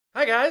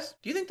Hi guys,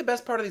 do you think the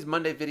best part of these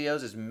Monday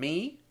videos is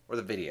me or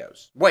the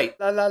videos? Wait,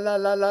 la la la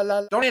la la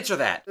la. Don't answer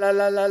that. La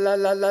la la la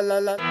la la la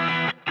la.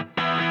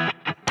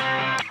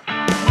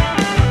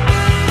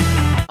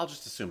 I'll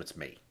just assume it's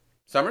me.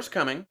 Summer's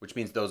coming, which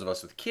means those of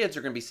us with kids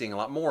are going to be seeing a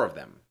lot more of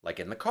them, like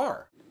in the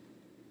car.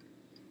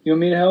 You want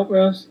me to help,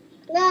 Rose?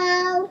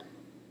 No,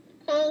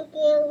 thank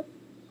you.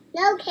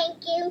 No,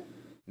 thank you.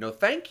 No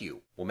thank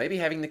you. Well, maybe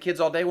having the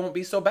kids all day won't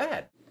be so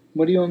bad.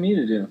 What do you want me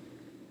to do?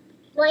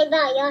 What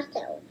about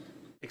yourself?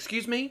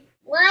 Excuse me?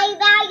 What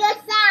about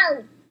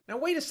yourself? Now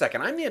wait a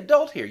second, I'm the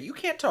adult here. You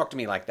can't talk to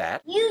me like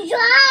that. You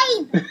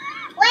drive.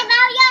 What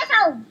about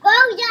yourself? Go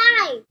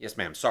drive. Yes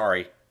ma'am,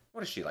 sorry.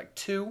 What is she, like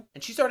 2?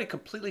 And she's already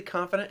completely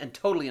confident and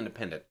totally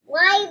independent.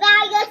 What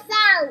about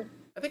yourself?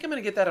 I think I'm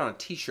gonna get that on a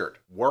t-shirt.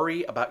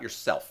 Worry about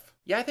yourself.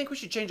 Yeah, I think we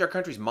should change our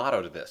country's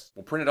motto to this.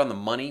 We'll print it on the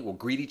money, we'll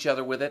greet each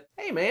other with it.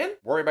 Hey man,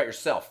 worry about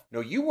yourself.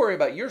 No, you worry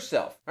about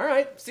yourself. All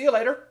right, see you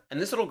later.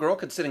 And this little girl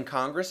could sit in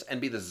Congress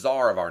and be the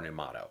czar of our new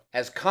motto.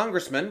 As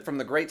congressman from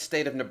the great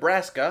state of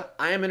Nebraska,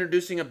 I am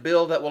introducing a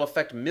bill that will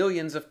affect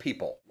millions of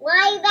people.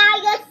 What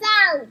about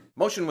yourself?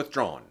 Motion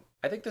withdrawn.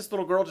 I think this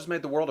little girl just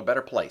made the world a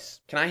better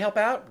place. Can I help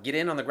out? Get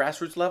in on the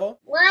grassroots level?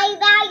 What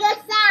about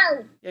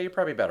yourself? Yeah, you're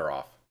probably better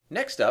off.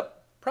 Next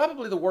up,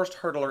 probably the worst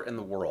hurdler in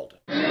the world.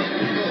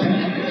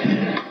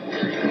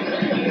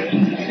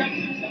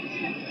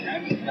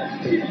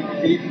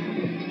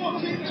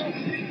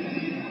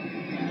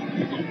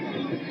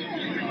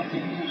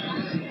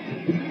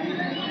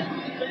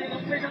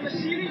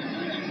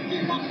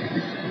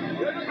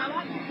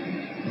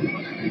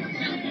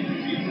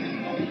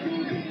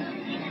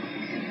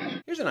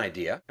 Here's an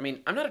idea. I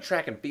mean, I'm not a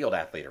track and field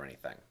athlete or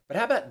anything, but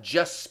how about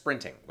just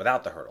sprinting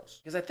without the hurdles?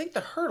 Because I think the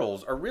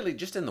hurdles are really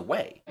just in the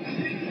way.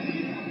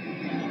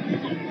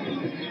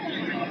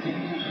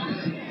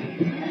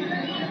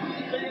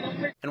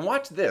 And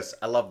watch this.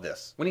 I love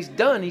this. When he's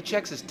done, he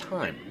checks his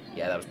time.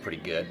 Yeah, that was pretty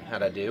good.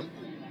 How'd I do?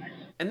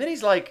 And then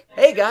he's like,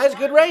 hey guys,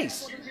 good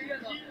race.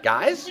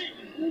 Guys?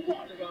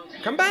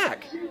 Come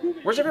back.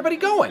 Where's everybody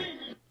going?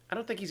 I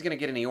don't think he's going to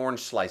get any orange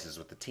slices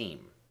with the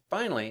team.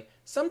 Finally,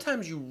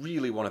 sometimes you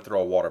really want to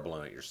throw a water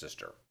balloon at your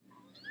sister.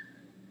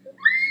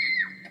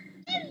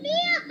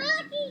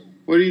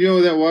 What are you doing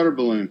with that water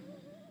balloon?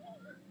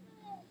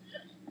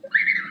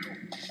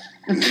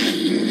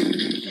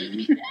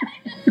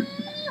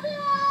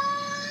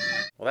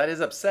 Well, that is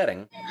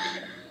upsetting.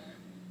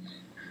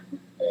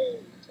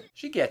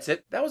 She gets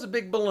it. That was a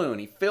big balloon.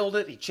 He filled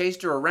it. He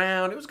chased her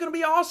around. It was going to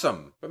be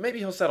awesome. But maybe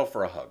he'll settle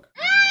for a hug.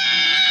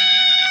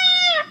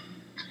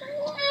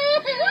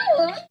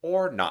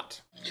 Or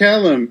not.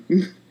 Tell him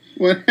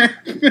what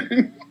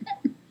happened.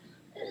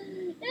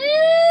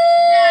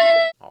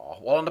 Aw,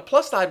 well, on the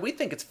plus side, we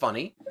think it's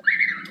funny.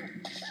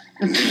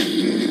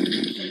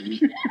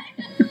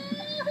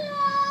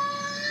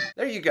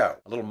 There you go.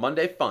 A little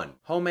Monday fun.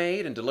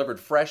 Homemade and delivered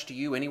fresh to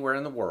you anywhere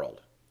in the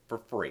world. For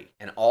free.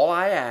 And all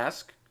I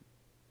ask...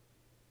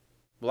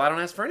 Well, I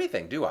don't ask for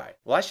anything, do I?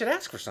 Well, I should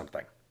ask for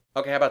something.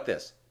 Okay, how about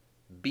this?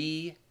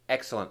 Be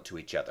excellent to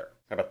each other.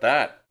 How about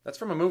that? That's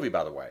from a movie,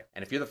 by the way.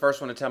 And if you're the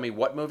first one to tell me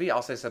what movie,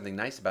 I'll say something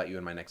nice about you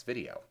in my next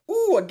video.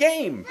 Ooh, a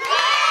game!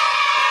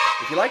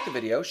 If you liked the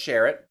video,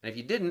 share it. And if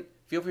you didn't,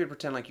 feel free to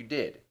pretend like you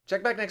did.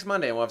 Check back next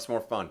Monday and we'll have some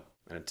more fun.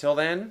 And until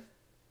then...